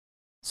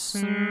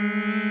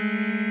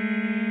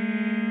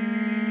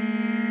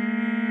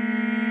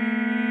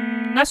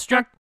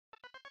SNESdrunk.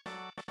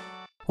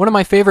 One of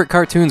my favorite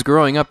cartoons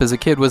growing up as a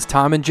kid was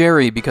Tom and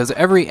Jerry because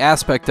every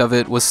aspect of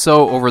it was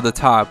so over the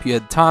top. You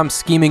had Tom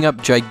scheming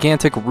up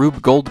gigantic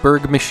Rube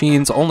Goldberg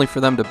machines only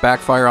for them to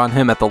backfire on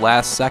him at the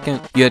last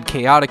second. You had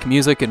chaotic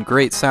music and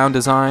great sound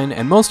design,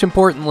 and most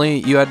importantly,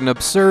 you had an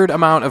absurd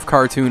amount of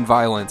cartoon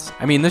violence.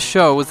 I mean, this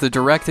show was the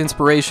direct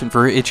inspiration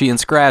for Itchy and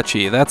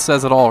Scratchy. That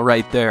says it all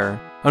right there.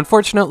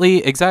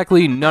 Unfortunately,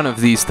 exactly none of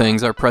these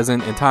things are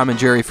present in Tom and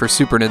Jerry for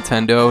Super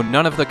Nintendo.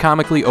 None of the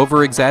comically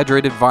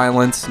over-exaggerated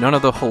violence, none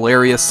of the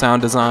hilarious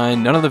sound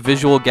design, none of the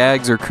visual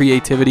gags or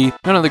creativity,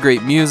 none of the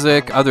great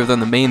music, other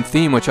than the main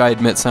theme, which I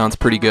admit sounds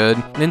pretty good.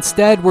 And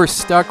instead, we're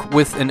stuck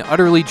with an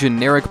utterly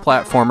generic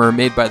platformer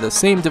made by the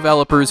same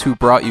developers who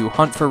brought you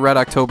Hunt for Red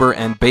October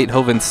and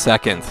Beethoven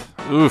Second.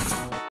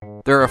 Oof.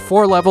 There are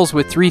 4 levels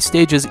with 3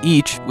 stages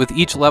each, with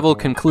each level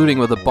concluding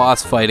with a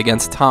boss fight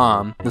against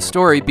Tom. The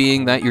story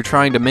being that you're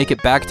trying to make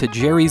it back to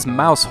Jerry's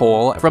mouse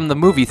hole from the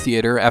movie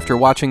theater after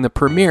watching the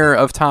premiere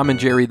of Tom and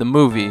Jerry the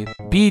movie.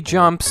 B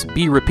jumps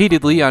B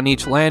repeatedly on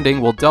each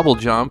landing will double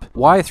jump,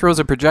 Y throws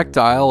a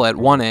projectile at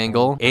one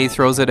angle, A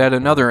throws it at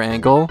another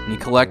angle, and you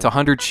collect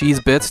 100 cheese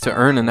bits to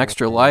earn an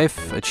extra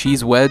life, a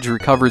cheese wedge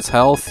recovers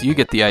health, you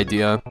get the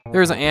idea.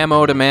 There's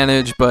ammo to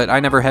manage, but I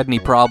never had any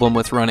problem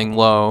with running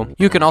low.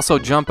 You can also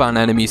jump on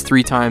enemies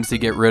 3 times to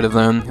get rid of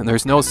them, and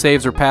there's no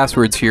saves or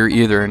passwords here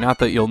either, not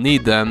that you'll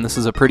need them, this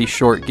is a pretty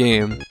short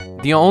game.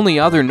 The only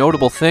other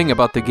notable thing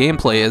about the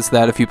gameplay is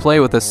that if you play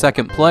with a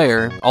second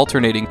player,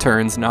 alternating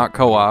turns, not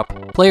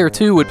co-op, player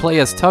 2 would play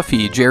as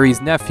Tuffy,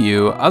 Jerry's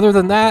nephew. Other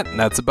than that,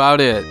 that's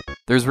about it.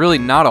 There's really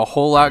not a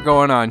whole lot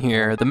going on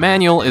here. The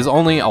manual is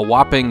only a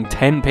whopping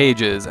 10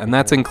 pages, and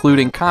that's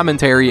including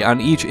commentary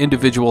on each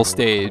individual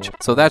stage,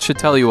 so that should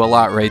tell you a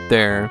lot right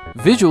there.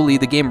 Visually,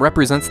 the game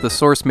represents the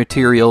source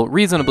material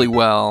reasonably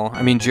well.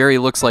 I mean, Jerry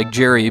looks like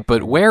Jerry,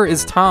 but where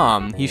is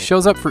Tom? He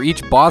shows up for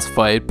each boss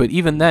fight, but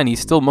even then he's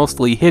still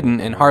mostly hidden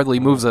and hardly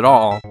moves at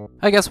all.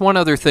 I guess one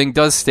other thing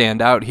does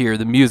stand out here,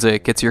 the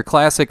music. It's your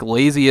classic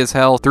lazy as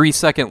hell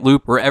 3-second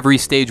loop where every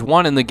stage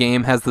 1 in the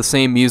game has the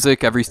same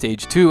music, every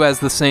stage 2 has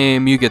the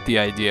same, you get the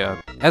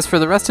idea. As for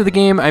the rest of the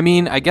game, I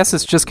mean, I guess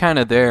it's just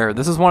kinda there.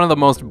 This is one of the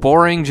most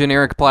boring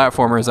generic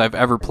platformers I've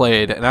ever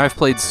played, and I've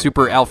played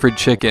Super Alfred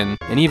Chicken,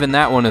 and even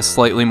that one is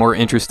slightly more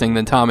interesting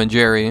than Tom and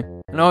Jerry.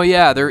 And oh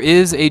yeah, there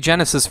is a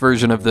Genesis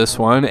version of this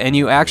one, and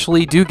you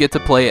actually do get to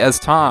play as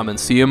Tom and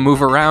see him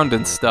move around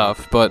and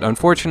stuff, but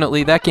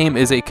unfortunately that game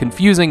is a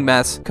confusing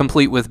mess,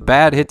 complete with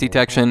bad hit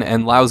detection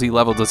and lousy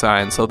level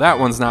design, so that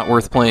one's not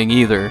worth playing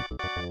either.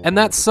 And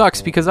that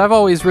sucks because I've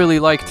always really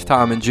liked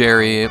Tom and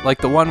Jerry, like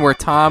the one where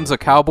Tom's a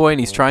cowboy and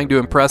he's trying to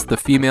impress the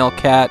female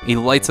cat, he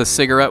lights a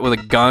cigarette with a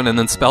gun and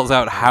then spells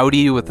out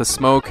howdy with the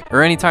smoke,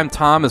 or anytime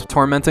Tom is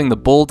tormenting the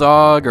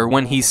bulldog, or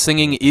when he's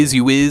singing Is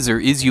You Is or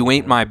Is You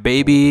Ain't My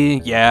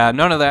Baby. Yeah,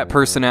 none of that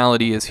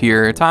personality is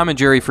here. Tom and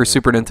Jerry for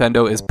Super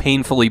Nintendo is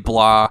painfully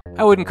blah.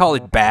 I wouldn't call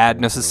it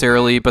bad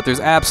necessarily, but there's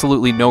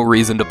absolutely no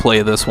reason to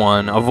play this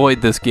one.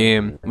 Avoid this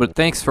game. But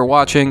thanks for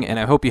watching, and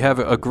I hope you have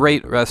a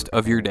great rest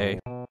of your day.